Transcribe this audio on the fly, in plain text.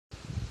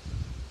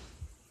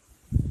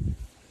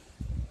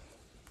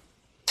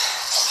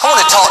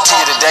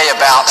today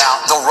about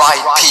the right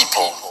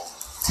people.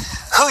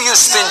 Who you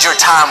spend your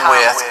time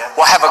with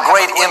will have a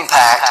great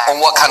impact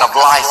on what kind of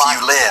life you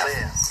live.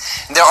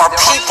 There are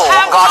people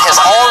God has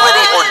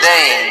already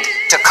ordained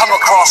to come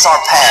across our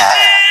path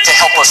to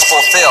help us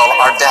fulfill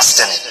our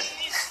destiny.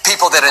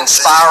 People that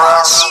inspire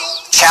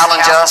us,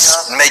 challenge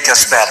us, make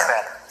us better.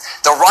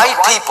 The right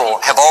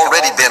people have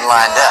already been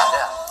lined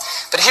up.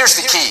 But here's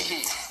the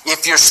key.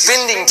 If you're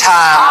spending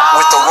time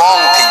with the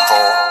wrong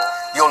people,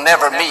 you'll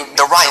never meet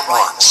the right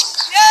ones.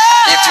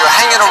 If you're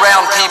hanging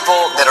around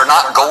people that are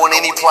not going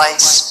any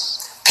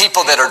place,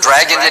 people that are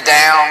dragging you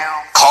down,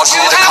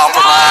 causing you to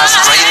compromise,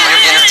 draining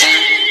your energy,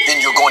 then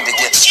you're going to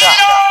get stuck.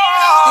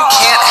 You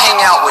can't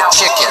hang out with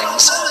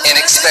chickens and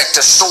expect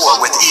to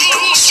soar with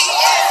eagles.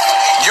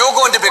 You're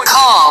going to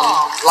become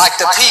like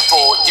the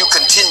people you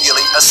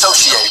continually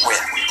associate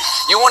with.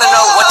 You want to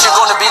know what you're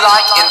going to be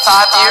like in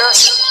 5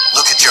 years?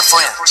 Look at your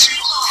friends.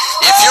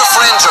 If your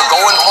friends are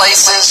going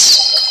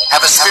places,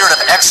 have a spirit of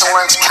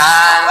excellence,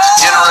 kind,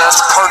 generous,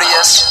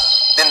 courteous,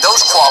 then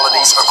those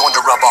qualities are going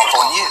to rub off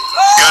on you.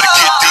 Gotta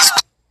get these.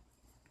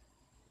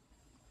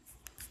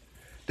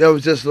 That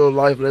was just a little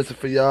life lesson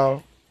for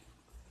y'all.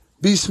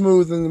 Be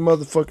smooth in the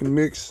motherfucking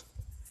mix.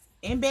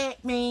 And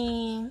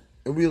Batman.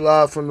 And we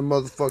live from the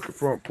motherfucking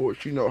front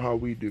porch. You know how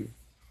we do.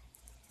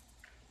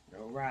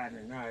 No riding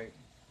tonight.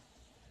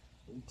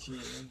 We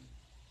chilling,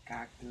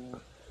 cocked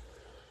up,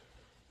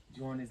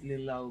 enjoying this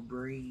little old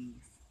breeze.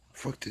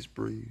 Fuck this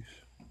breeze.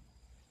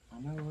 I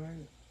know,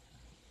 right?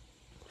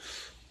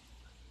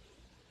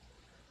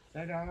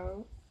 Hey,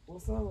 dog.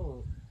 What's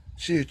up?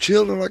 Shit,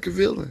 chilling like a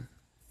villain.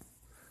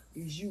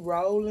 Is you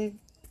rolling?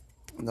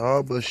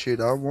 Nah, but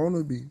shit, I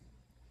wanna be.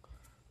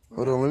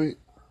 Hold on, let me.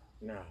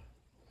 No.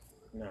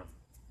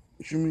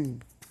 What you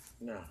mean?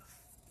 No.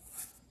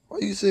 Why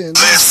you saying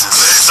lessons?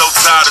 So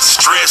tired of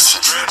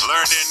stressing.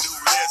 Learning new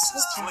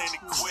lessons, plenty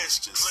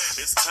questions.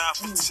 It's time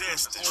for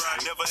testing.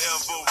 Never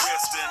ever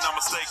resting.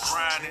 I'ma stay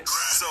grinding,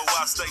 so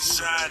I stay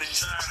shining.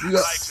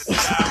 Like a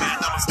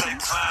diamond, I'ma stay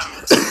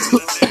climbing to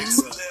the next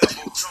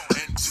level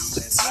and do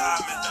the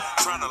timing.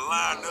 Trying to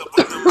line up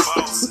with them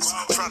bosses,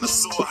 trying to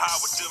soar high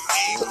with them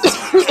eagles.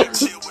 Can't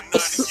chill with none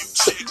of you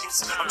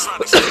chickens. I'm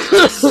trying to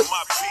get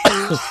my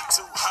people.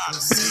 Too hot to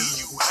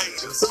see you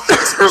haters.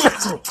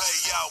 So pay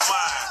y'all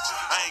mind.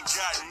 I ain't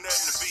got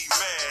nothing to be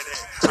mad at.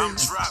 I'm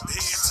drop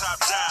head, top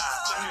down.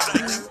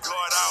 Thanking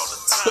God all the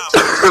time.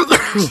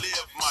 I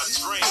live my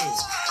dreams.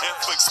 And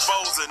for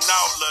exposing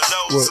all of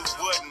those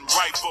who wasn't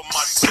right for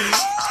my team.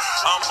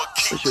 I'ma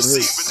keep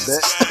receiving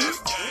this game.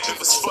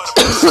 If it's for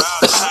the better,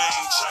 I'll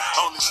change.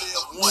 Only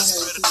live once,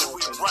 better do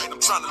it right.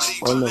 I'm trying to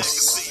leave a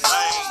legacy,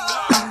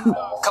 man.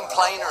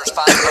 Complainers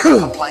find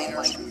other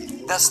complainers.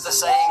 That's the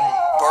saying,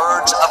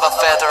 birds of a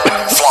feather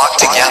flock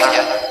together.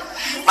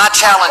 My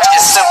challenge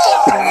is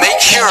simple.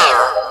 Make sure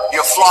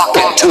you're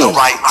flocking to the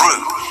right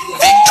group.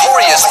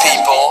 Victorious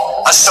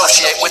people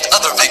associate with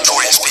other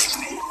victorious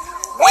people.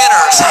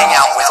 Winners hang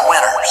out with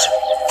winners.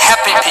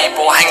 Happy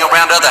people hang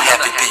around other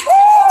happy people.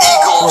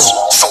 Eagles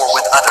soar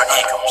with other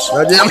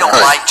eagles. We don't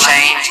like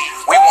change.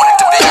 We want it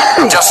to be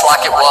just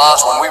like it was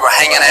when we were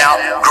hanging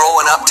out,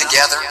 growing up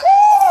together.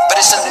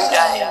 But it's a new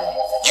day.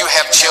 You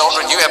have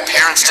children, you have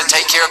parents to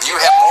take care of, you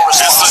have more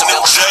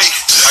responsibility.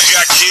 I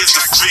got kids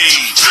to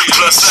feed,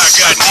 plus I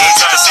got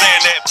needs, I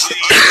understand that,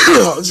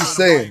 please. I'm just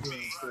saying.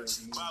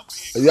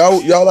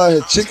 Y'all out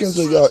here chickens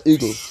or y'all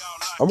eagles?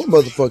 I'm a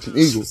motherfucking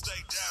eagle.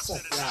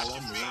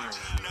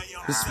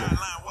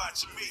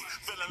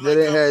 That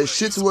ain't had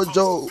shit to what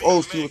Joe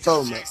Osteen was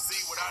talking about.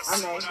 I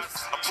know.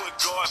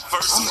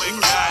 First we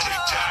got it.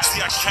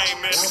 See, I came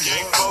in the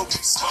game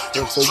focused.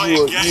 So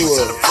you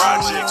to the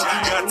project.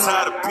 Got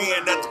tired of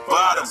being at the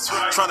bottom.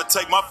 Trying to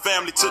take my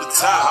family to the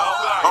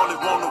top. Only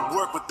want to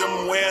work with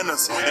them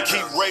winners and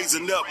keep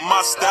raising up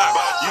my stock.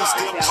 You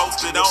still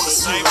posted on the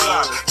same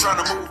block. Trying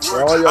to move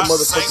work. All y'all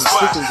motherfucking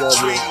chickens out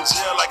there.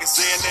 Like it's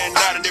in and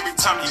out, and every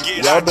time you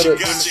get out, you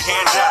got your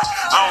hand out.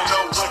 I don't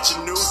know what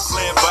your news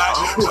plan by,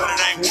 but it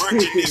ain't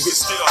working if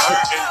it's still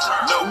hurting.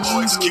 No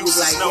more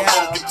excuses, no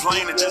more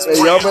complaining. Just hey,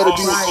 y'all better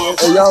be.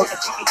 Hey, y'all,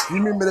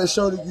 you remember that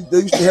show that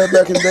they used to have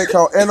back in the day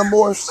called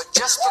Animorphs? But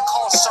just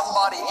because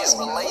somebody is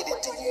related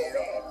to you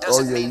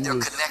doesn't mean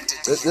they're connected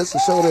to you. That's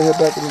the show they had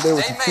back in the day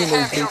with the They may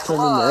teenagers. have They your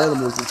turned into blood,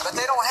 animals and but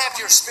shit. they don't have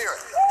your spirit.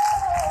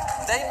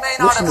 They may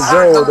not Listen have to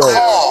heard Joel, the though.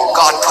 call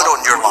God put on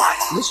your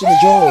life. Listen to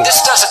Joel.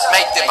 This doesn't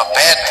make them a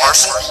bad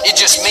person. It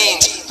just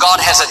means God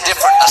has a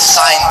different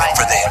assignment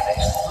for them.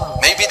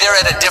 Maybe they're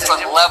at a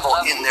different level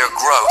in their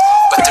growth,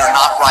 but they're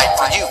not right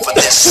for you for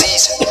this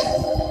season.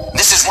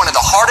 This is one of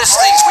the hardest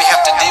things we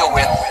have to deal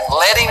with,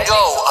 letting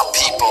go of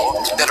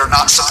people that are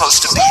not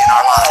supposed to be in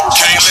our lives.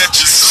 Can't let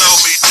you slow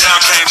me down,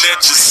 can't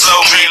let you slow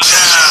me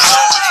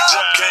down.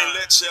 Can't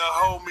let you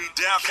hold me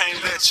down, can't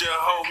let you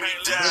hold me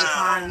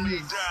down.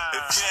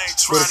 If you ain't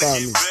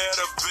trying to get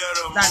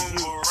better,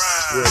 move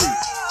around.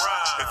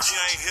 If you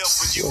ain't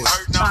helping, you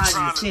hurting. I'm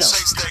trying to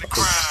chase that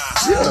grind.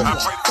 I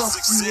pray for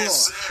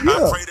success. I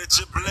pray that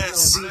you're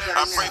blessed.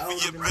 I pray for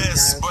your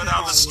best. But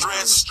all the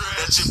stress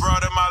that you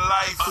brought in my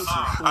life,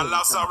 I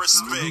lost all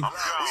respect.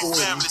 We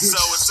family, so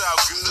it's all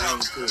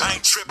good. I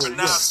ain't tripping,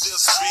 I still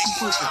speak.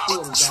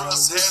 But the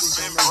trust has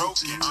been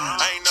broken.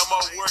 Ain't no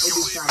more working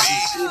with me.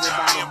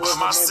 Being by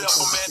myself,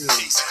 I'm at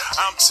peace.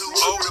 I'm too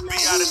old to be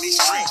out in these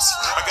streets.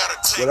 I gotta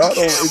take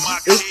care of my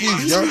kids. It's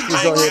these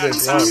youngsters out here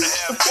that's lost.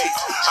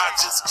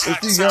 It's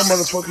these young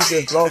motherfuckers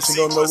that's lost and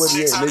don't know where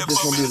they at. And they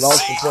just gonna be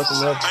lost for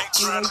fucking ever.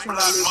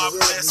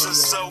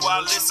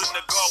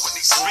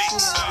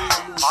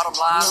 Bottom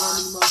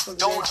line,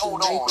 don't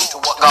hold on to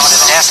what God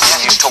is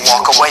asking you to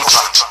walk away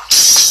from.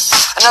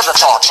 Another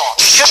thought,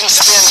 you shouldn't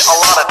spend a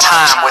lot of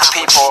time with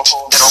people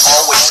that are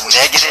always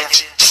negative,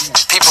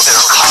 people that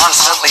are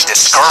constantly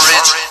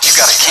discouraged. You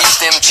gotta keep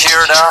them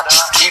cheered up,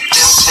 keep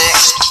them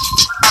fixed.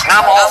 And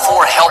I'm all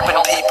for helping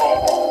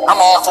people. I'm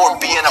all for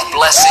being a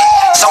blessing.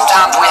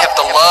 Sometimes we have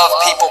to love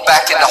people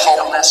back into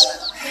wholeness.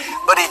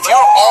 But if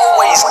you're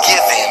always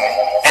giving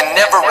and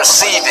never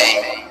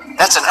receiving,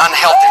 that's an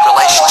unhealthy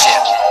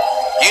relationship.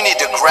 You need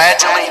to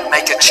gradually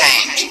make a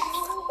change.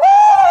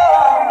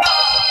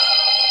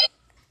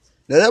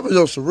 Now that was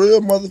on some real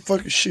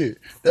motherfucking shit.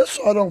 That's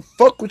why I don't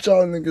fuck with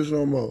y'all niggas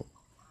no more.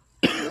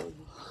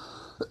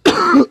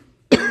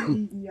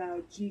 Eating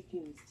y'all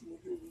chickens,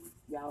 nigga.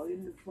 Y'all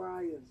in the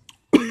fryer.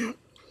 With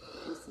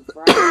some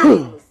fries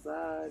on the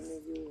side,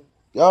 nigga.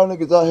 Y'all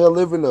niggas out here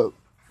living up.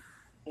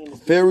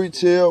 Fairy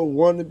Tale,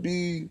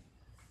 Wannabe,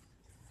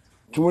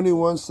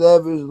 21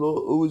 Savage,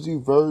 Lil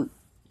Uzi Vert,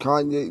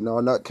 Kanye. No,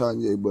 not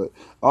Kanye, but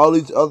all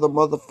these other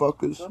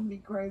motherfuckers. Some be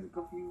crazy,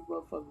 confused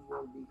motherfuckers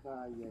want to be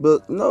Kanye.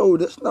 But no,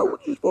 that's not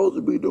what you're supposed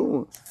to be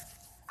doing.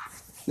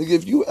 Nigga,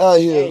 if you out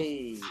here,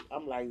 hey,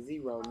 I'm like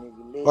zero,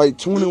 nigga. like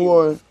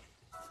 21,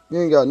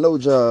 you ain't got no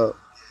job,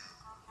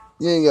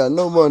 you ain't got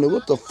no money,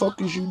 what the fuck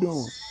is you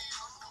doing?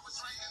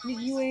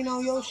 Nigga, you ain't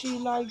on your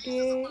shit like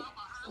that.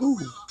 Who?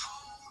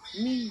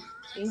 Me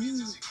and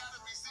you.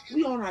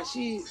 We on our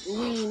shit, but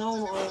we ain't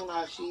on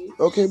our shit.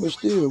 Okay, but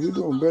still, we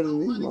doing better than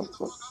these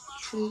motherfuckers.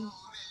 True.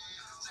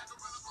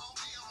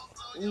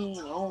 We ain't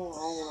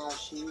on our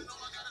shit.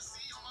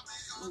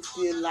 We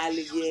still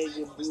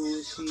lollygagging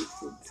bullshit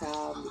from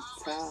time to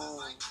time.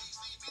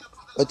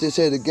 Like they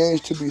say, the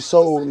game's to be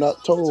sold,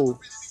 not told.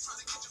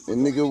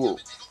 And nigga,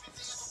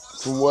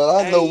 from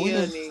what I know, we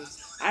just...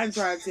 I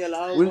try to tell a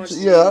whole bunch of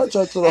I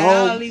try to tell the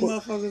whole... all these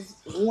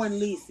motherfuckers, one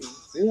listen.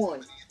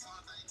 One.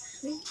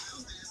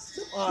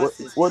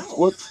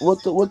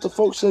 What the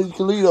folks say, you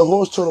can lead a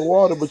horse to the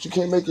water, but you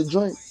can't make it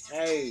drink.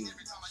 Hey,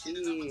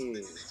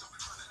 shit.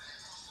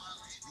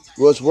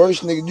 What's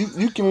worse, nigga,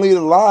 you can lead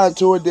a lion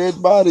to a dead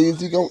body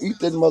if you gonna eat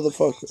that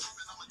motherfucker.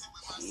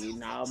 Yeah,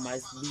 now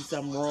might be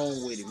something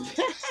wrong with him.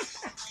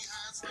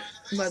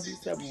 Might be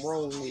something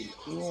wrong with him.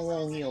 You don't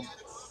want him.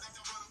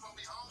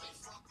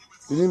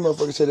 These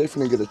motherfuckers say they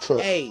finna get a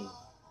truck. Hey,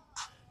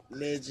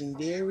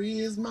 legendary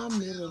is my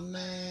middle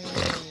name.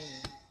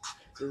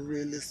 The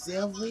real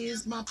self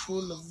is my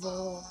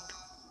boulevard.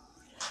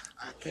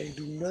 I can't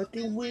do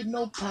nothing with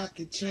no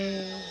pocket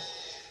change.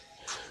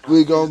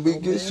 We gonna be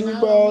getting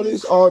all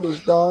these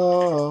artists,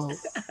 dog.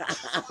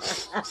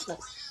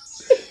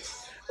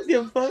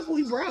 The fuck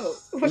we broke.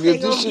 What they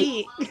gonna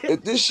get?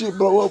 If this shit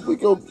blow up, we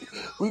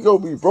gonna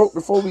be broke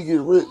before we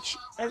get rich.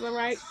 That's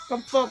alright.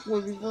 Come fuck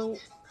with me, bro.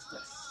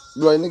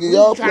 Like, nigga,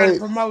 y'all trying to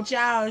promote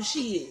y'all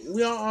shit.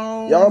 We don't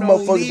own y'all no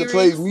motherfuckers lyrics, that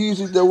play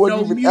music that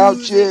wasn't even out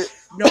yet.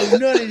 No, none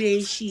of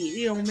that shit.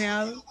 It don't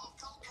matter.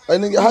 Hey,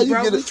 nigga, how you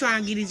get it? We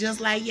trying to get it just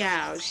like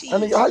y'all. Shit. Hey,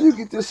 nigga, how you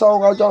get this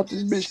song? I dropped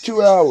this bitch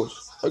 2 hours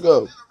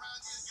ago.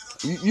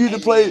 You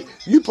played it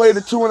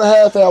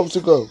 2.5 hours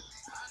ago.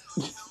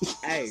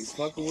 Hey,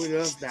 fucking with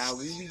us now.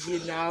 We be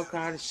getting all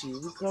kind of shit.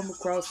 We come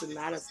across a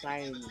lot of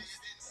things.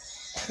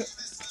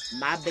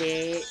 My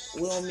bad.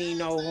 We don't mean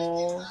no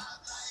harm.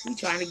 We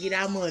trying to get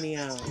our money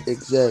on.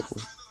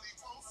 Exactly.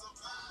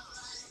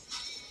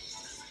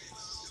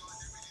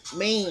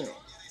 Man.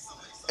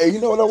 Hey, you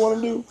know what I want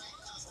to do?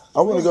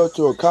 I want to go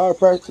to a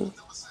chiropractor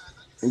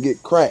and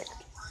get cracked.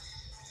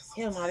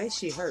 Hell no, that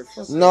shit hurt.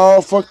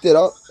 Fuck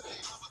that.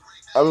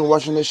 I've been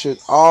watching this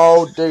shit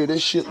all day.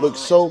 This shit looks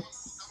so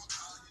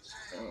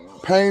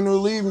pain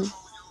relieving.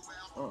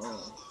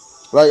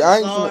 Like, I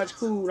ain't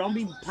cool. Don't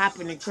be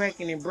popping and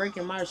cracking and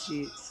breaking my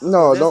shit.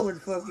 No, that's what the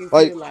fuck it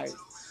feel like.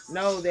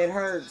 No, that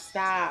hurt.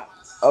 Stop.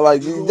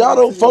 Like, y'all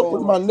don't fuck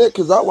with my neck,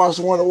 because I watched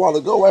one a while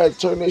ago. I had to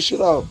turn that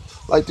shit off.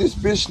 Like, this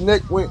bitch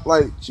neck went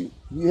like, he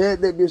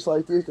had that bitch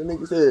like this. The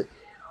nigga said,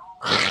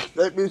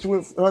 that bitch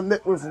her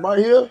neck went from right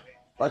here,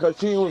 like her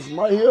chin went from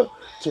right here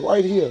to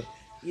right here.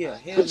 Yeah,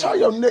 hell Bitch, how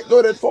your neck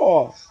go that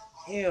far?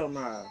 Hell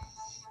no.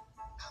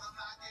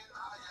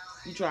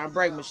 You trying to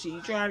break my shit.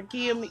 You trying to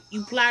kill me.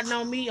 You plotting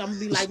on me. I'm going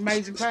to be like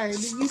Major Payne.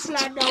 You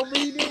plotting on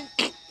me, then?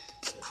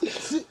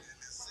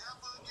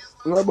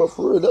 No, but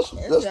for real, that's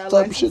the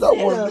type of shit I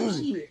want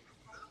to do.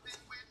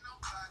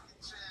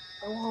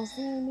 I want to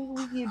see, nigga,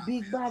 we get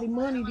big body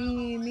money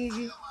then,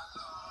 nigga.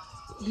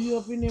 Be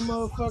up in them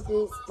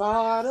motherfuckers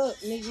fired up,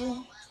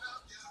 nigga.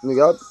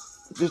 Nigga, I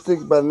just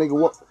think about it, nigga.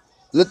 What?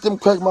 Let them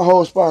crack my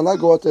whole spine. I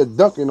go out there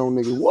dunking on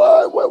niggas.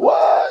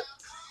 What?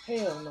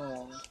 Hell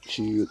no.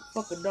 Shit.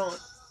 Fuck a dunk,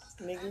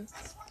 nigga.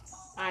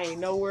 I ain't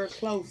nowhere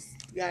close.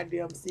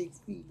 Goddamn 6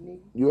 feet, nigga.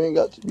 You ain't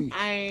got to be.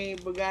 I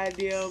ain't but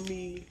goddamn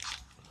me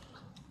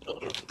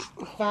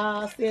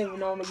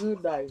 5'7" on a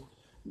good day.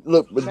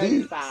 Look, but Maybe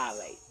these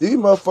 5'8".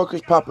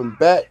 motherfuckers popping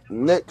back,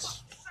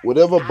 necks,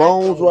 whatever I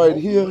bones don't right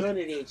want here. none of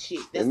that shit.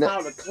 That's And that,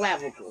 called a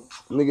clavicle.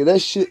 nigga,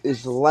 that shit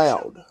is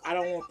loud. I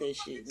don't want that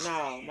shit.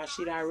 No, my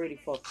shit already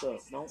fucked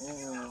up. Don't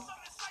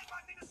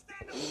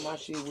leave my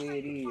shit where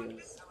it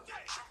is.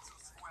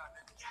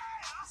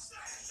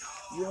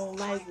 You don't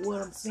like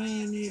what I'm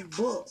saying in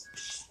book.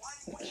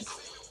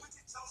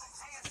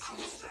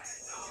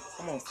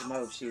 I'm on some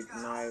other shit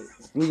tonight.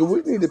 Nigga,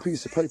 we need a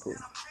piece of paper.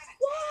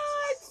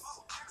 What?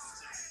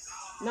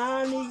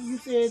 Nah, nigga, you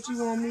said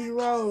you want me to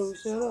roll.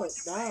 Shut up,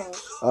 dog.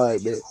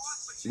 Alright, bet.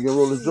 You gonna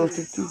roll this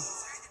joystick too?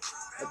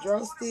 A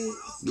drumstick?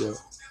 Yeah.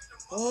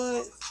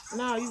 What?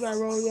 Nah, you gotta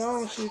roll your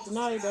own shit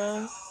tonight,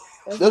 dog.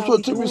 That's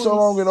what took me so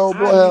long in the old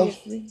boy house.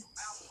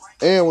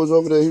 Aaron was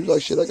over there. He was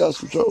like, shit, I got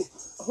some trouble.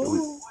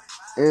 Who?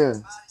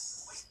 Aaron.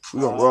 We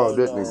gonna rob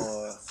that Lord.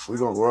 nigga. We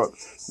gonna rob.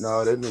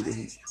 Nah, that nigga,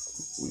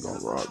 we gonna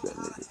rob that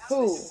nigga.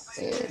 Who?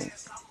 Aaron.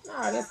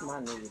 Nah, that's my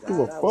nigga, dog. Give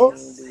a I fuck?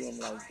 wouldn't even do him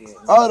like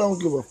that. I don't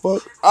give a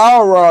fuck.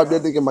 I'll rob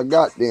that nigga my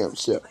goddamn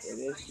self. Yeah,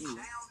 that's you.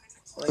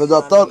 Cause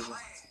I thought... Nigga.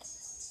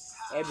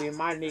 That been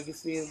my nigga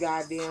since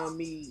goddamn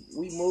me.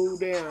 We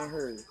moved down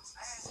here.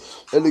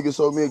 That nigga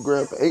sold me a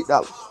gram for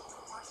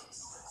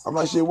 $8. I'm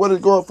like, shit, what is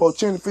going for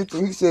 10 to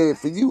 15? He said,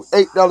 for you,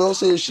 $8. I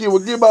said, shit, well,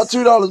 give about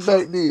 $2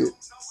 back then.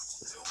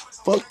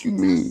 Fuck you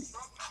mean?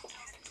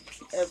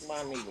 That's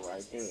my nigga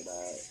right there,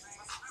 dog.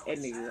 That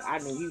nigga, I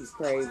knew he was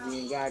crazy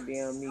and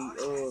goddamn me,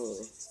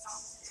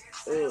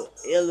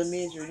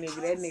 elementary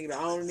nigga. That nigga the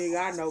only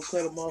nigga I know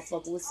cut a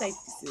motherfucker with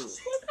safety suits.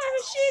 What kind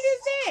of shit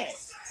is that?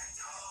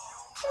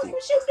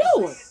 What you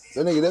doing?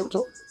 That nigga never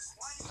told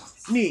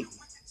Nick.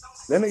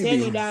 That nigga Tell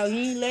me, be... dog,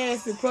 he ain't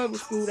last in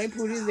public school. They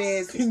put his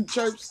ass in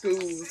church school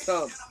or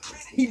something.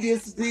 He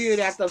disappeared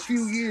after a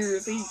few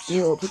years.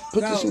 Yo, put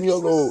this in your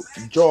little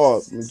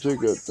jar,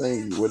 jigger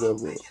thingy,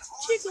 whatever.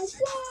 Chicken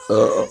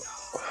what?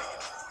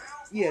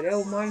 Yeah, that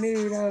was my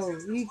nigga,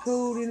 though. He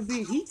cool in the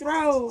bitch. He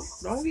throw.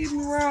 Don't get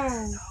me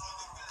wrong.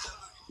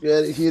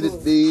 Yeah, they hit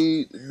it,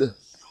 dude.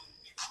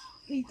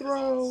 He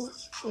throw,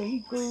 but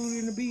he cool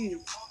in the bitch.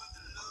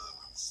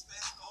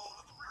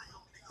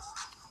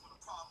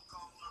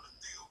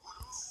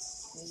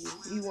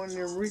 He one of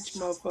them rich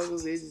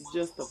motherfuckers that is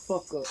just a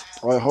fuck up.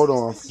 All right, hold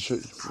on.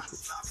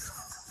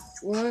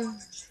 What?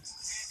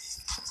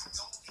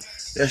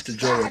 That's the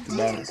jar at the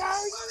bottom. You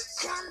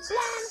trying to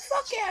blind the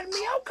fuck out of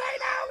me. Okay,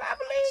 dog, I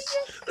believe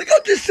you. Look,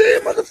 I'm just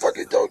saying,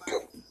 motherfucker, don't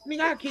come.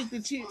 Nigga, I kick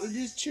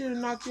this chair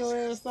and knock your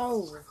ass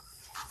over.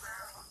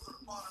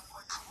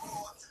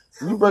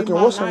 You breaking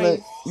what's her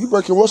name? You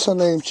breaking what's her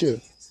name, Chill?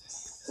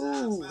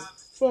 Ooh,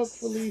 fuck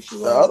Felicia.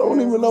 I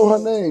don't even know her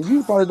name.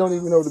 You probably don't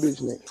even know the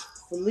bitch name.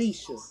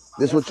 Felicia.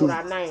 That's what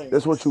I named.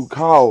 That's what you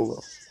call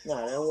her. No,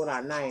 that's what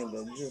I named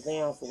her. Just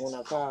answer when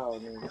I call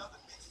me.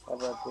 How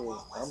about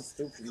that? I'm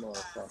stupid,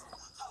 motherfucker.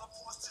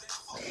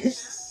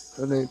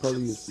 Her name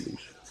probably is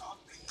Felicia.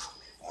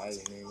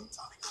 Alright, man.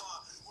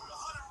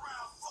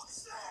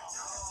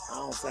 I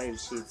don't say the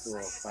shit to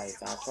her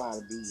face. I try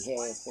to be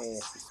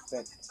half-ass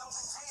respectful.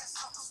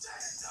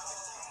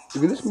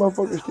 If this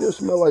motherfucker still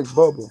smell like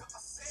Bubba.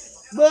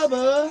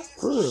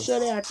 Bubba!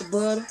 Shut out the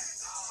butter.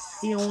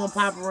 He don't want to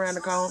pop around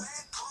the corner.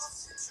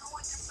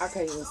 I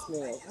can't even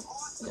smell it.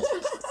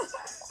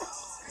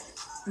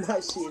 My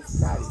shit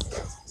started.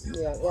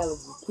 Yeah,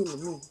 allergies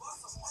killing me.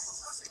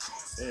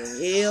 And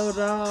hell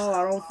no, I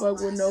don't fuck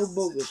with no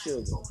booger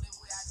sugar.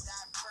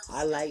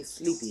 I like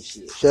sleepy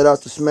shit. Shout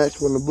out to Smash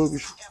from the booger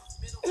sugar.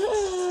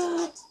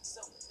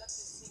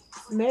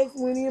 Smash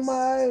went in my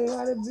eye.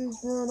 How that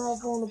bitch run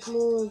off on the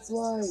plug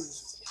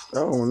twice? I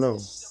don't know.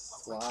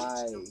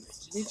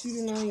 Twice. Bitch, you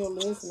didn't learn your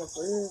lesson the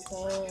first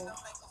time.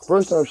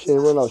 First time she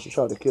didn't run out, she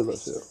tried to kill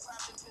herself.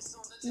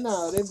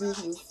 No, that bitch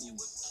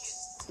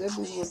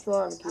was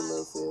trying to kill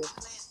herself.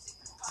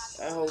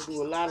 That hoe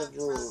do a lot of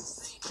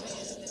drugs.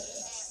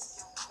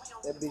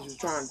 That bitch was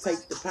trying to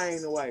take the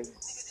pain away.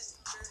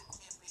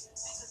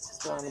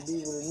 Trying to be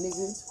with a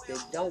nigga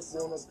that don't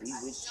want to be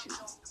with you.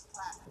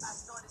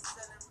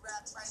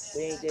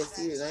 They ain't that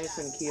serious. I ain't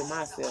finna kill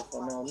myself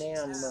for no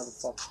damn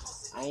motherfucker.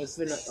 I ain't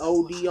finna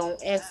OD on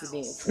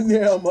accident for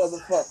no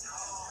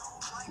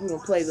motherfucker. We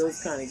don't play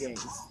those kind of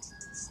games.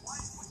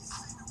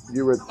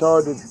 You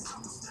retarded.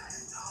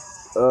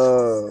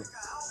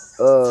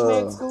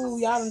 Smack school,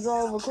 y'all done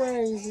drove her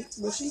crazy.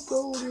 But she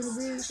cool in the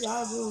bitch.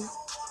 Y'all just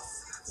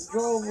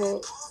drove her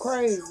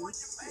crazy.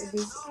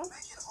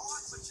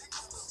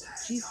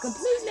 She's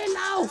completely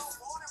lost.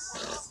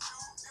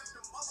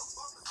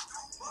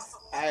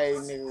 Hey,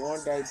 nigga,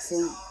 one day,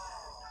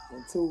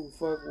 when two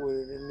fuck with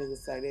her, the nigga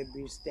say that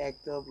bitch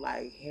stacked up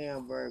like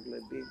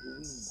Hamburglar, nigga.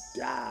 We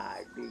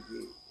died,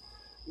 nigga.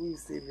 We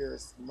sitting there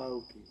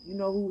smoking. You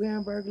know who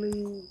Hamburger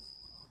is?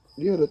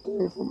 Yeah, the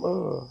thing from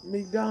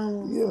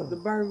McDonald's. yeah. The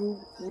burger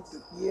with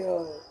the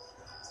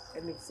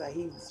And it was like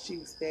she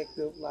was stacked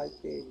up like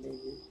that,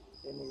 nigga.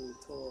 That nigga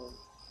toy.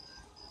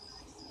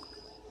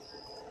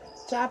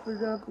 Chop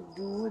it up and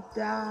do it,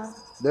 die.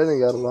 That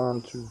nigga got a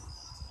line too.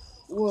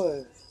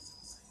 What?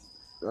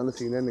 I done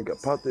seen that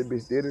nigga pop that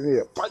bitch dead in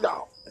here. Pop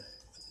out.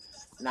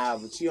 Nah,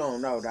 but you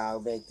don't know,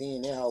 dog. Back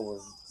then, that hoe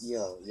was,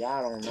 y'all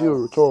don't She was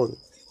know. retarded.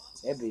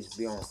 That bitch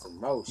be on some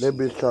more That shit.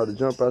 bitch tried to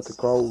jump out the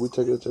car when we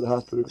took her to the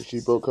hospital because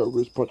she broke her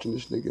wrist punching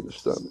this nigga in the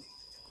stomach.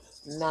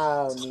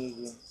 Nah,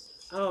 nigga.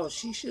 Oh,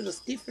 she should have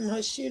stiffened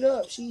her shit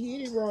up. She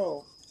hit it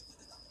wrong.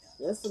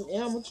 That's some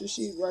amateur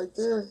shit right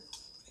there.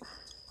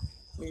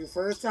 Nigga,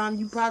 first time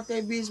you pop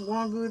that bitch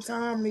one good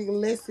time, nigga,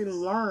 lesson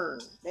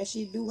learned. That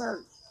shit do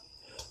hurt.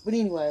 But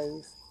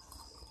anyways,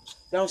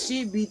 don't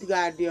shit beat the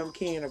goddamn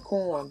can of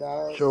corn,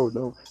 dog. Sure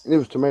don't. And it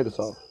was tomato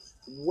sauce.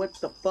 What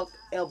the fuck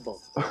ever.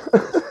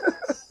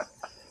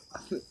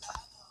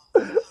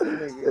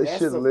 Nigga, That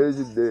shit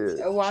legendary.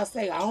 That's why I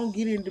say I don't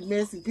get in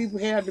domestic. People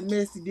have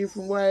domestic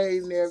different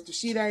ways, and if the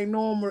shit ain't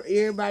normal,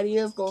 everybody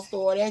else gonna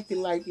start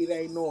acting like it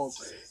ain't normal.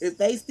 If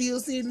they still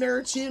sitting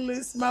there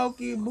chilling,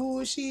 smoking,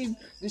 bullshit,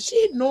 the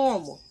shit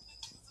normal.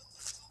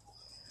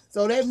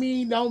 So that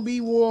means don't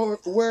be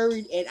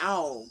worried at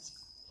all.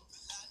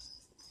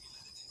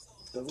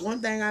 Cause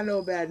one thing I know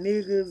about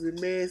niggas and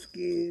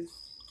Mexicans,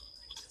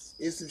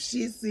 if some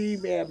shit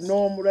seem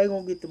abnormal, they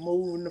gonna get to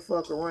moving the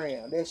fuck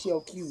around. That's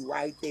your cue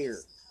right there.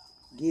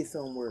 Get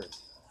somewhere.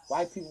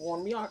 White people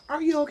want me,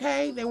 are you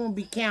okay? They want to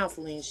be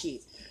counseling and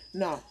shit.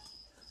 No.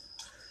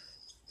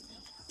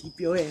 Keep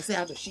your ass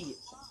out of shit.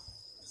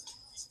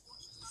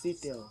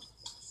 Sit there.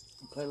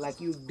 Play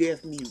like you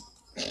deaf mute.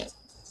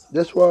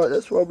 That's why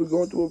we're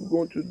going through what we're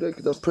going through today,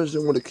 because our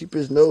president want to keep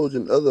his nose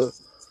in other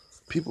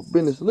people's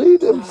business.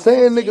 Leave them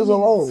saying niggas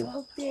alone.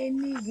 Fuck that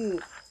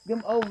nigga.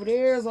 Them over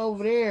there's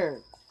over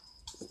there.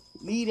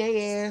 Leave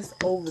their ass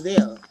over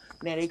there.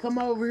 Now they come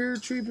over here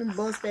tripping,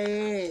 bust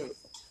their ass.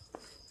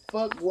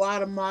 Fuck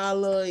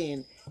Guatemala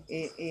and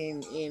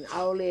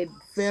all that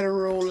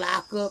federal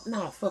lockup.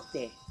 Nah, fuck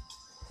that.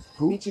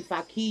 Who? Bitch, if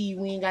I kill you,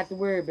 we ain't got to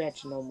worry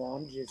about you no more.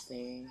 I'm just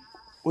saying.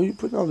 Well, you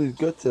putting all these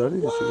guts in. I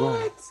need a cigar.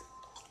 What?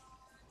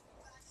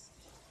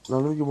 Now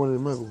let me get one of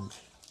them other ones.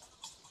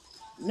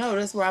 No,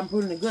 that's where I'm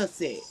putting the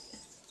guts at.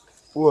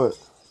 What?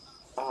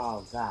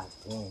 Oh, god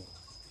damn.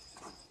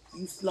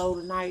 You slow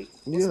tonight?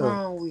 Yeah. What's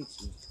wrong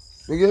with you?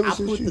 Nigga, ever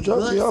since you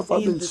dropped me off,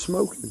 I've been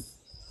smoking.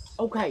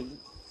 Okay.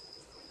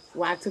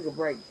 Well, I took a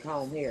break to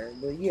comb hair,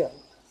 but yeah.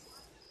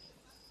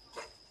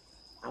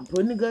 I'm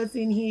putting the guts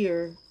in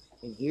here,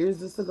 and here's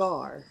the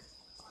cigar.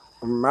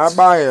 My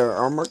buyer.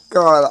 Oh my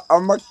god. Oh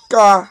my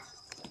god.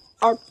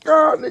 Oh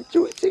god, did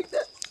you see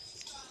that?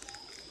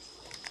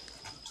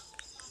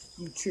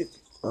 You tripping.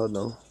 Oh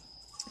no.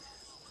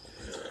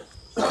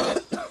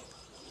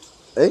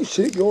 Ain't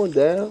shit going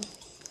down.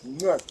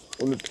 Yeah.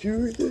 On the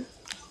purity.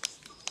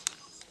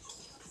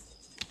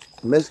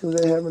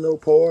 Mexicans ain't having no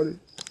party.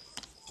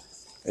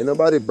 Ain't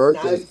nobody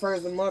birthday. Now it's the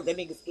first of the month, that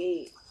nigga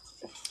scared.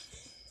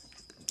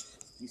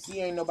 You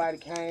see, ain't nobody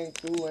came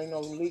through, ain't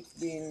no leaks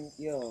being,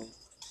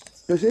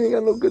 Cause he ain't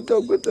got no good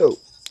dope.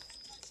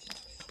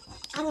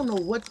 I don't know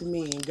what the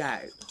man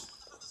got.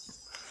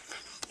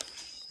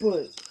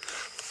 But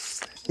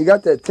he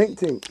got that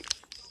tink.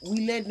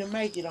 We letting him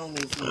make it on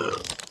this year.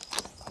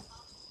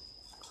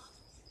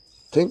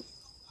 Tink.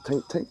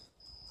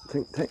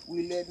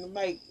 We letting him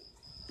make it.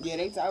 Yeah,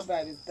 they talk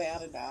about his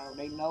powder dog.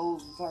 They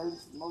nose is hurting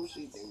some more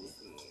shit they was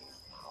saying.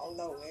 I don't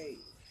know, hey.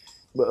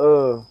 But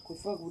quit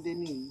fucking with that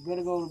nigga. You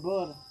better go to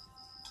butter.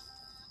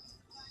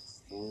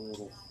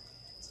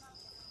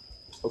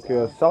 Okay,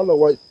 a solid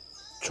white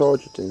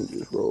Charger thing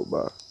just rolled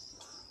by.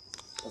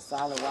 A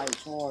solid white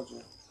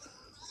Charger.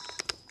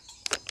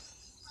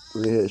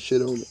 It had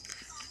shit on it.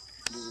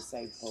 Did it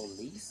say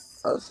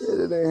police? I said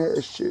it ain't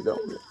had shit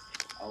on it.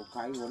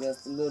 Okay, well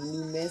that's the little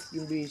new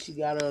Mexican bitch. She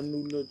got her a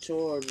new little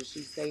Charger.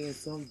 She saying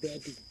something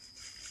daddy.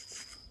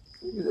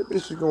 That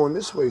bitch is going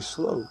this way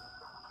slow.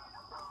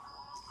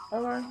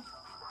 Alright.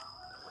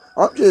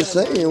 I'm just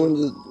saying, when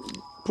the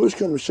push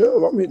comes to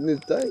shove, I'm hitting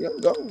this thing, I'm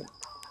going.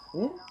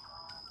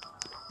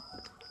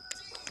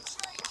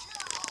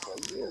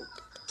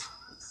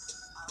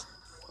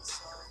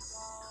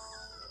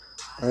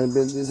 I ain't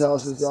been to this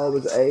house since I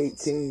was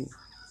 18.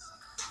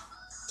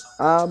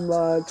 I'm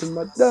lying to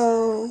my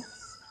dome.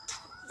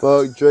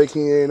 Fuck Drake,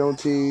 he ain't on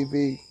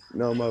TV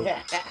no more.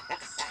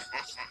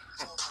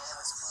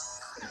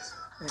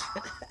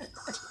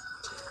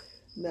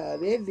 Nah, that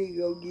nigga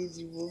gonna get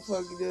you for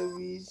fucking up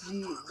his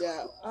shit.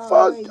 Now,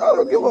 fuck, I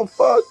don't give a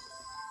fuck.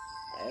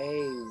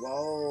 Hey,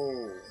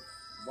 whoa.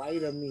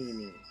 Wait a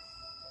minute.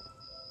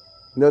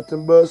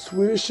 Nothing but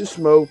swisher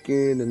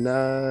smoking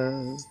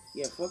tonight.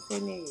 Yeah, fuck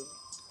that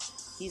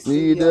nigga.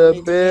 Need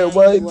a bad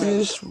white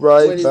bitch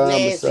right by my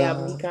last side.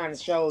 album, he kind of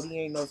showed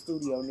he ain't no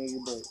studio nigga,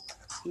 but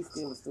he's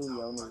still a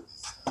studio nigga.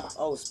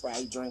 Oh,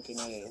 Sprite drinking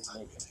ass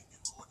nigga.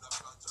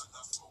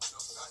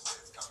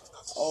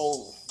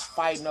 Oh,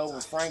 fighting over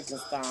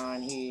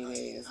Frankenstein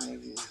head ass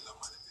nigga.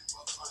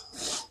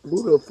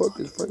 Who the fuck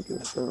is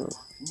Frankenstein?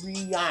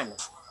 Rihanna.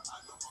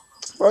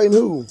 Fighting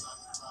who?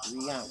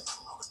 Rihanna.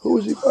 Who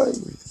is he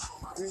fighting?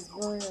 Chris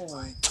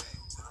Brown.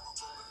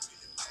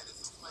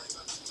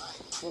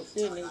 Fuck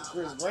that nigga.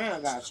 Chris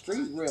Brown got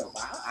street rep.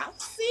 I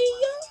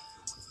see ya.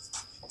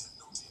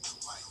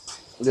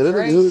 Yeah, that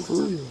nigga hood for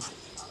real.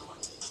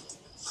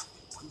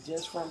 He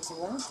just from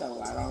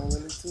Toronto. I don't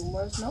really too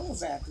much know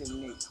about them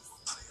niggas.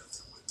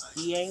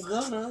 He ain't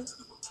gonna.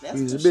 That's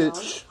He's a for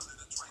bitch.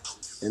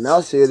 sure. And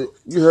I said it.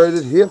 You heard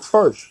it here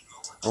first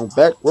on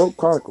Back Row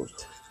Chronicles.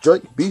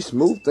 Drake B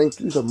Smooth thinks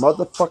you's a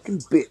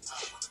motherfucking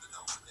bitch.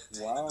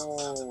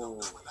 Whoa.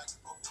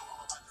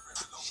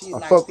 Shit I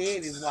like fuck-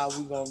 that is why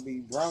we gonna be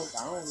broke.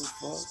 I don't give a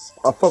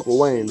fuck. I fuck with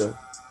Wayne though.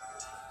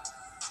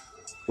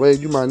 Wayne,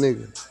 you my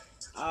nigga.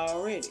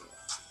 Already.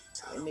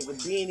 That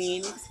nigga been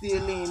in it,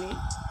 still in it.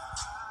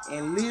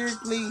 And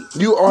lyrically,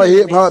 You are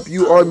hip hop.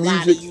 You are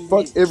music.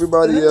 Fuck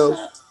everybody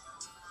else.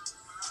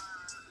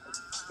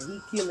 And he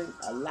killing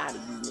a lot of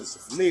you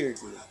niggas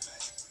lyrically.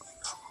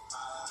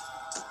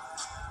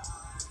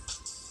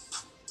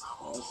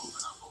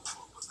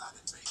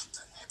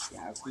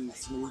 Y'all keep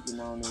snooping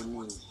on that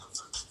music.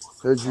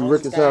 Heard you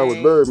reconcile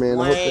with Birdman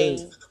the whole Wayne,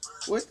 thing.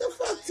 what the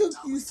fuck took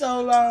you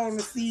so long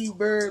to see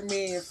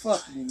Birdman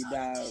fucking you,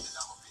 dog?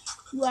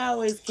 You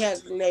always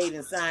calculate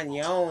and sign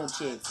your own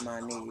checks,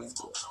 my nigga.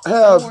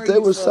 Have they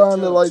were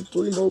signing like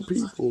 3 more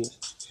people.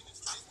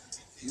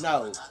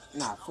 No,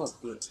 nah, fuck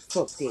that.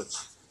 Fuck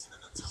that.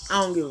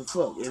 I don't give a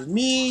fuck. If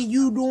me and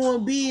you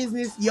doing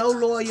business, your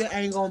lawyer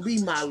ain't gonna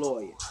be my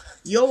lawyer.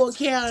 Your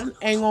accountant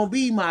ain't gonna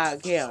be my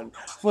accountant.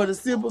 For the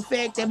simple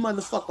fact that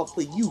motherfucker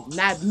for you,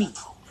 not me.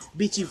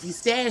 Bitch, if you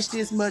stash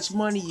this much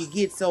money, you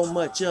get so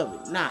much of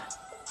it. Nah,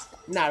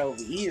 not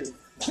over here.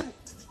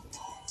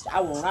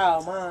 I want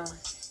all mine.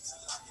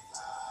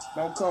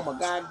 Don't come a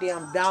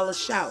goddamn dollar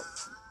shout.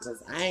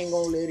 Cause I ain't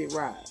gonna let it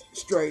ride.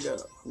 Straight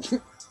up.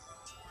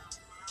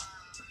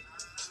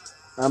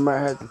 I might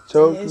have to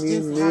choke It's me,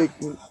 just Nick.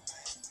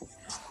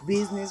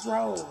 Business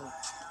roll.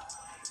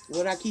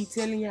 What I keep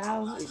telling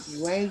y'all, if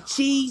you ain't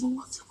cheating,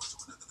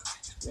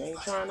 you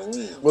ain't trying to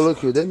win. Well, look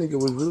here, that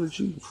nigga was really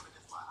cheap.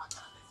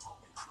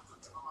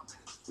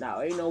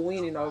 No, ain't no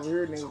winning over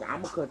here, nigga.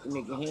 I'ma cut the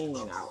nigga hand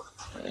out.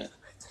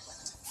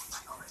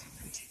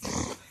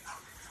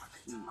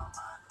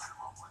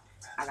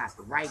 I got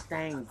the right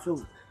thing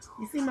too.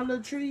 You see my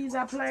little trees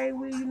I play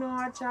with, you know,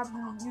 I chop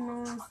them, you know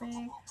what I'm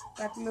saying?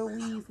 Got the little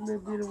weeds a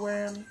little bit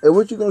around me. Hey,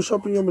 what you gonna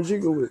sharpen your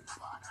majigga with?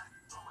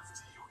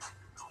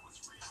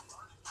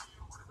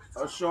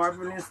 A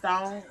sharpening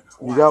stone.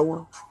 You got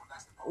one?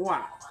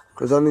 Why?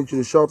 Cause I need you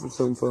to sharpen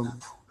something for me.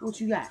 What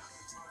you got?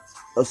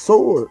 A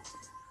sword.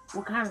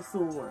 What kind of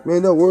sword?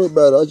 Man, don't worry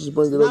about it. I just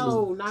bring it up.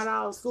 No, not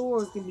all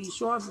swords can be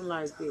sharpened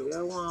like that.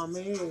 That's why I'm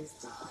asking.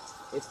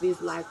 If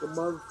it's like a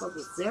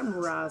motherfucking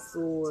samurai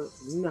sword,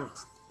 no.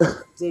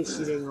 That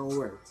shit ain't gonna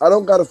work. I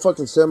don't got a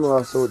fucking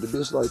samurai sword. The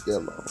bitch like that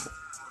long.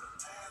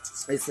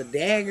 It's a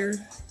dagger.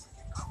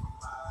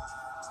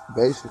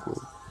 Basically.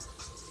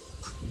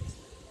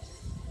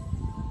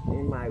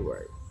 It might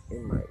work.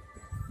 It might.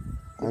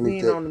 I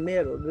need Depending that. on the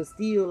metal. The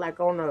steel, like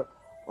on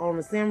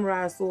the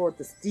samurai sword,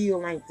 the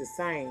steel ain't the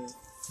same.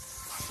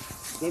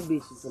 That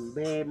bitch is some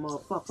bad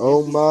motherfucker.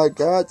 Oh my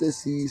God, the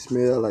sea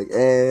smell like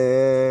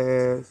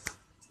ass.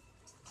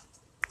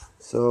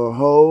 So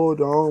hold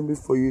on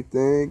before you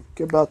think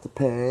about the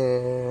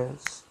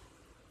past.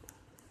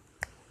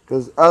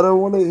 Cause I don't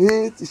wanna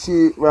hit the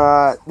shit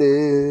right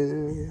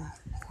there.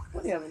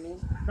 Whatever, nigga.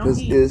 Don't Cause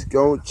eat. it's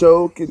gonna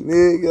choke a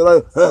nigga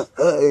like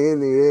in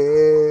the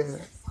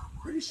air.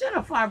 Shut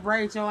up before I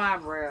braid your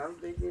eyebrows,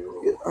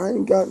 nigga. I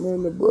ain't got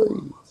nothing to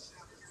braid.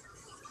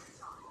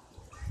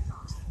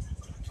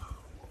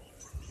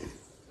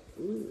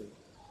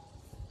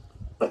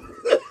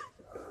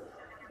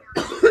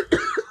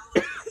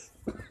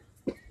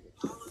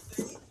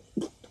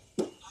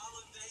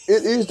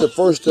 It is the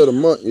first of the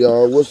month,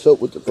 y'all. What's up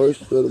with the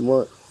first of the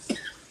month?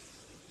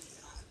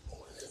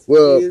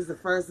 Well, It is the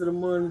first of the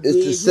month.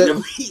 it's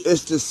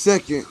the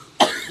second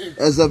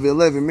as of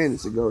 11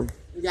 minutes ago.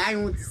 Yeah, I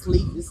ain't went to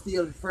sleep. It's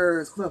still the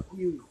first. Fuck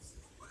you.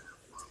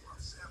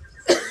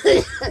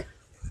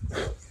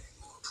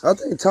 I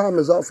think time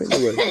is off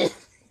anyway.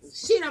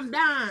 Shit, I'm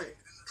dying.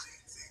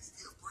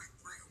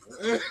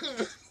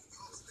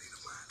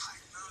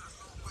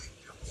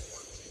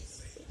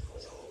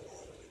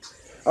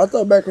 I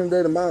thought back in the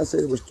day the mind said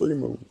it was 3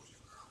 moons.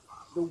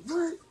 The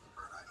what?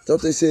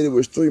 Thought they said it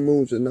was 3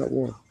 moons and not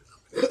 1.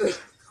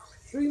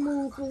 3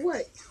 moons for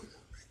what?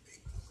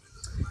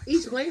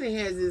 Each planet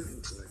has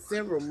its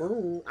several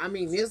moons. I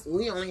mean,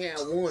 we only have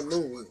 1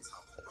 moon.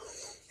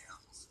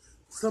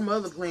 Some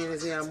other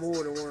planets have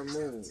more than 1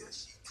 moon.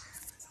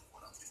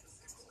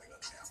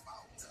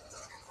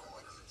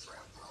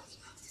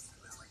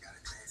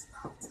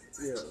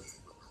 Yeah.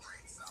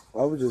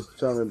 I was just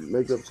trying to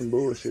make up some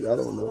bullshit. I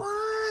don't know.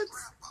 What?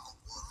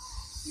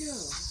 Yeah.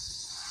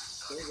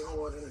 They're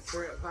going in the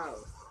trap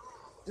house.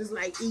 Just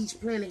like each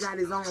planet got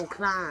its own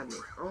climate,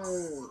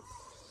 own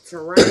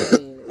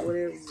terrain,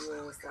 whatever you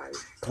want to say.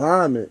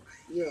 Climate.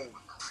 Yeah.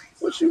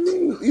 What you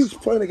mean? Each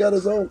planet got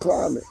its own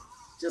climate.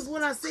 Just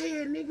what I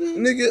said, nigga.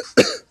 Nigga.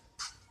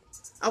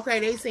 Okay,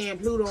 they saying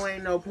Pluto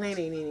ain't no planet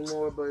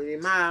anymore, but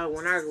when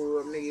I grew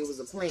up, nigga, it was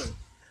a planet.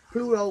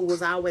 Pluto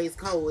was always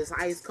cold. It's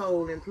ice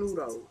cold in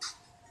Pluto.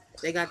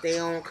 They got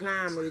their own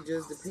climate. It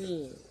just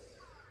depends.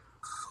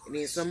 And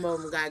then some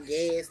of them got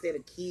gas that a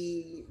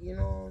kid. You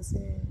know what I'm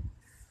saying?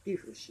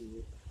 Different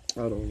shit.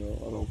 I don't know.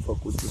 I don't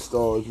fuck with the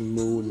stars and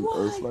moon and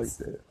earth like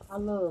that. I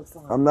love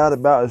something. I'm not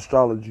about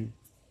astrology.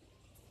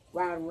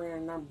 Riding around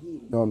and I'm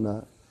getting. No, I'm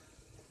not.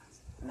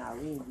 Nah,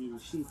 we ain't getting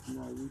shit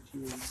tonight with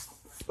you.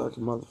 Like a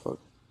motherfucker.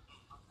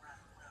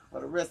 For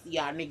the rest of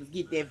y'all niggas,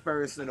 get that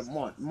first of the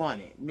month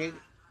money, nigga.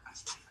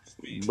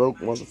 Broke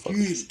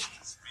motherfucker.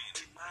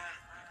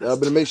 Y'all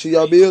better make sure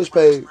y'all bills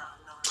paid.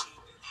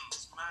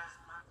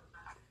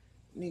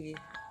 Nigga.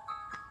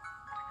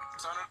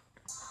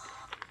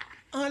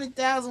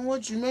 100,000,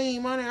 what you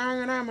mean? Money, I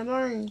ain't got my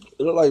dream.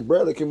 It look like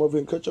Bradley came over here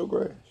and cut your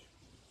grass.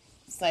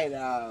 Say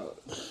the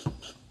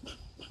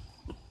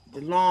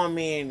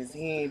lawnman is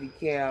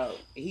handicapped.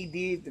 He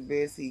did the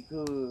best he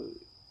could.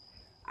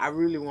 I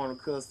really want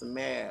a custom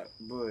map,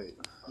 but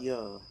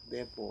yeah,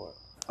 that part.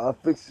 I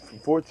fixed it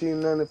for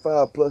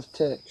 $14.95 plus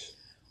tax.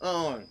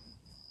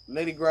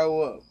 Let it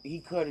grow up. He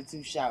cut it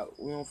too short.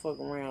 We don't fuck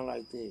around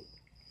like that.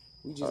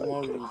 We just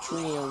wanted to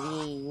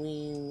trim. We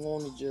ain't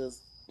want to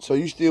just. So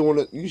you still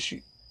want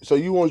to So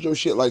you want your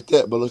shit like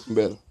that, but looking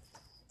better?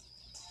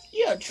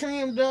 Yeah,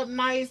 trimmed up,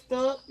 niced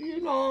up.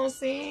 You know what I'm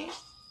saying?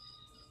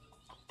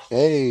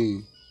 Hey.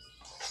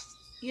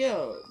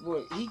 Yeah,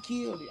 but he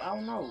killed it. I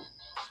don't know.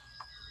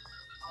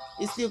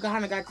 It still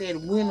kind of got that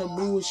winter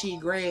bullshit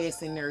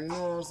grass in there. You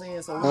know what I'm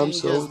saying? So I'm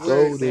so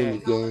throwed in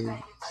the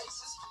game.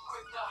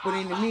 But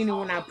in the minute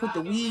when I put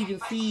the weed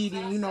and feed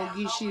and, you know,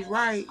 get shit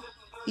right,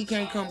 he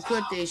can't come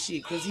cut that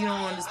shit because he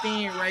don't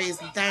understand raise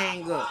the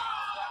thing up.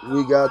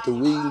 We got the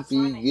weed and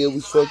feed. Yeah, we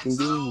fucking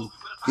do.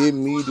 Give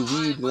me the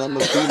weed and I'm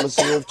going to feed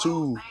myself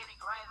too.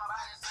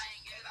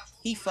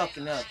 He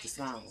fucking up the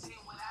song.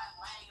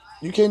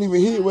 You can't even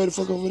hear it way the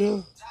fuck over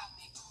there.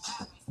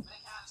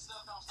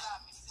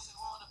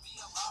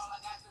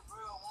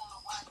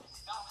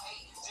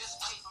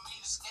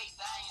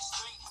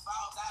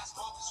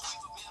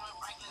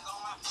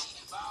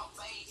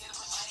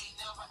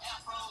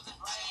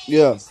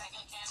 Yeah.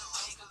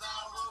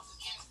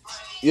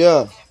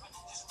 Yeah.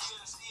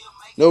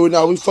 No,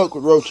 we fuck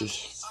with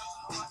roaches.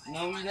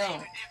 No, we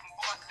don't.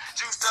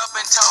 Juiced up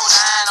and toe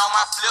line on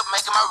my flip,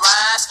 making my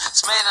rhymes.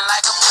 Smelling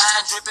like a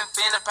pine, dripping,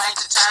 finna paint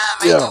the time.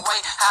 Making way,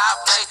 high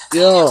play.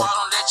 Yeah.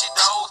 Don't let you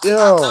doze.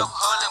 Yeah.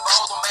 Hulling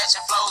bowls on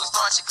matching flows,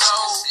 start your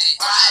clothes.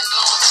 Riding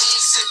on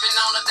tea, sipping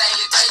on a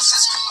daily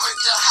basis. Quick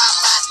to hot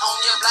spots on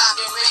your block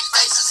and rich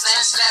faces.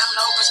 And slamming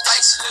open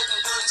spaces,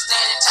 looking good and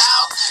standing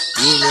tall.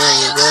 Be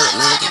lying, but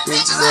knocking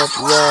pictures off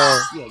the wall.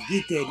 Yeah,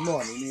 get that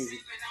money, nigga.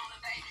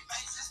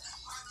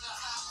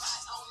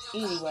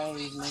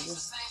 Anyways, nigga.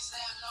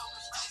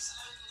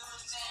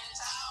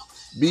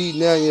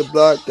 Beating down your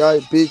block, got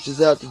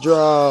bitches out the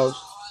draws.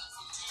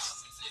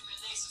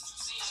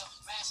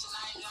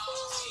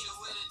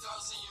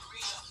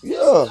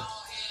 Yeah.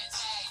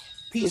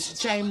 Piece of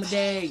chain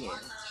medallion.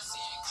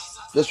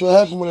 That's what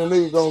happened when a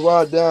nigga gonna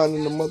ride down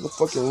in the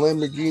motherfucking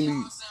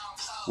Lamborghini,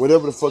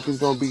 whatever the fuck it's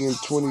gonna be in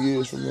 20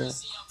 years from now.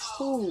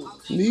 Who?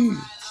 Me.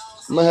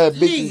 I'm gonna have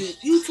bitches.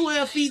 Nigga, you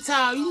 12 feet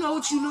tall. You know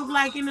what you look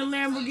like in the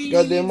Lamborghini?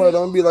 Goddamn right, I'm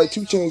gonna be like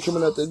 2 Chainz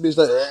coming out that bitch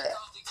like that.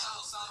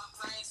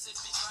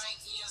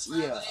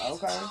 Yeah,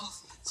 okay.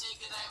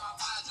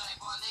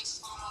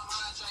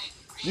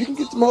 You can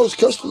get them hoes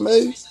custom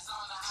made.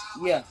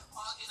 Yeah.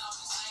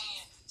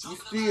 You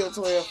still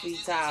 12 feet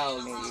tall,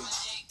 nigga.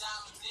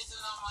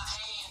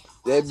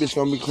 That bitch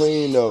gonna be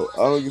clean though. I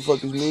don't give a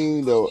fuck it's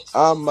mean though.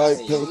 I might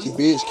paint the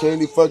bitch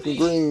candy fucking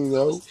green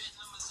though.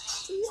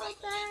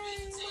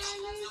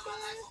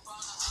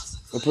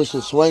 And put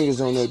some swingers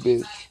on that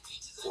bitch.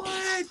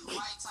 What?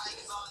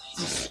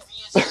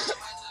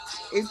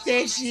 If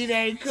that shit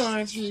ain't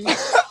country.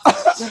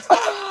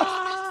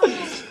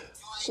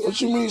 So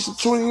what you mean some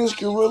 20-inch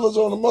gorillas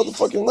on a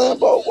motherfucking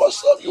Lambo?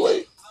 What's up, you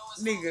ain't?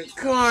 Nigga,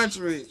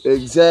 country.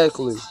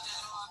 Exactly.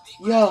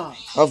 Yeah.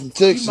 I'm from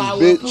Texas, you might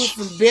bitch. Well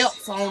put some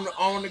belts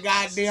on the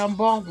goddamn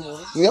bumper.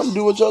 Nigga, I'm gonna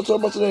do what y'all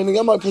talking about today, nigga.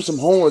 I might put some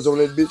horns on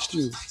that bitch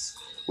too.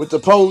 With the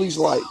police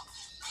light.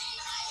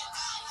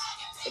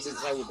 I just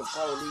say with the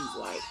police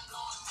light.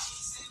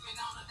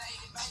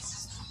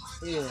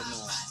 Yeah,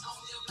 no.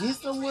 Get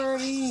somewhere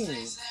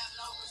in.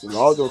 The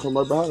law gonna come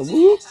right behind him.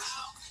 Whoop.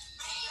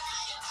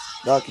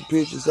 Knocking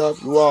pictures off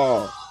the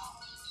wall.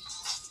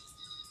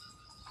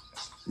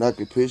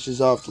 Knocking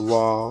pictures off the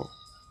wall.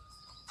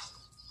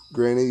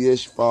 Granny, yes,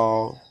 she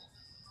fall.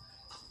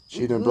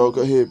 She done broke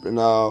her hip and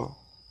all.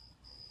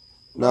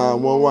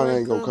 911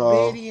 ain't gonna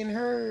call. Betty and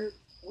Herb.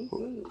 We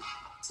good.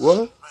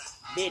 What?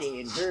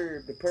 Betty and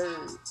Herb, the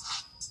purge.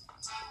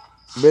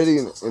 Betty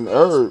and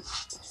Herb.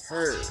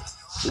 Herb.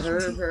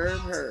 Herb.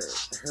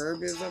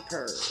 Herb is a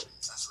purge.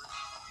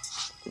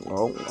 I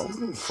don't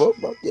give a fuck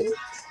about that.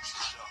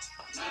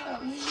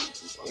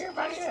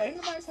 Everybody, ain't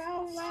nobody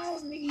calling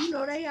loud, nigga. You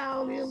know they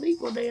all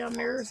illegal down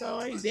there,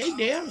 so they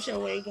damn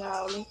sure ain't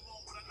calling.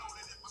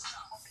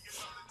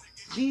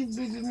 These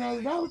bitches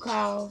next door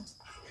call.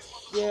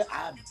 Yeah,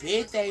 I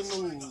bet they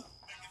move.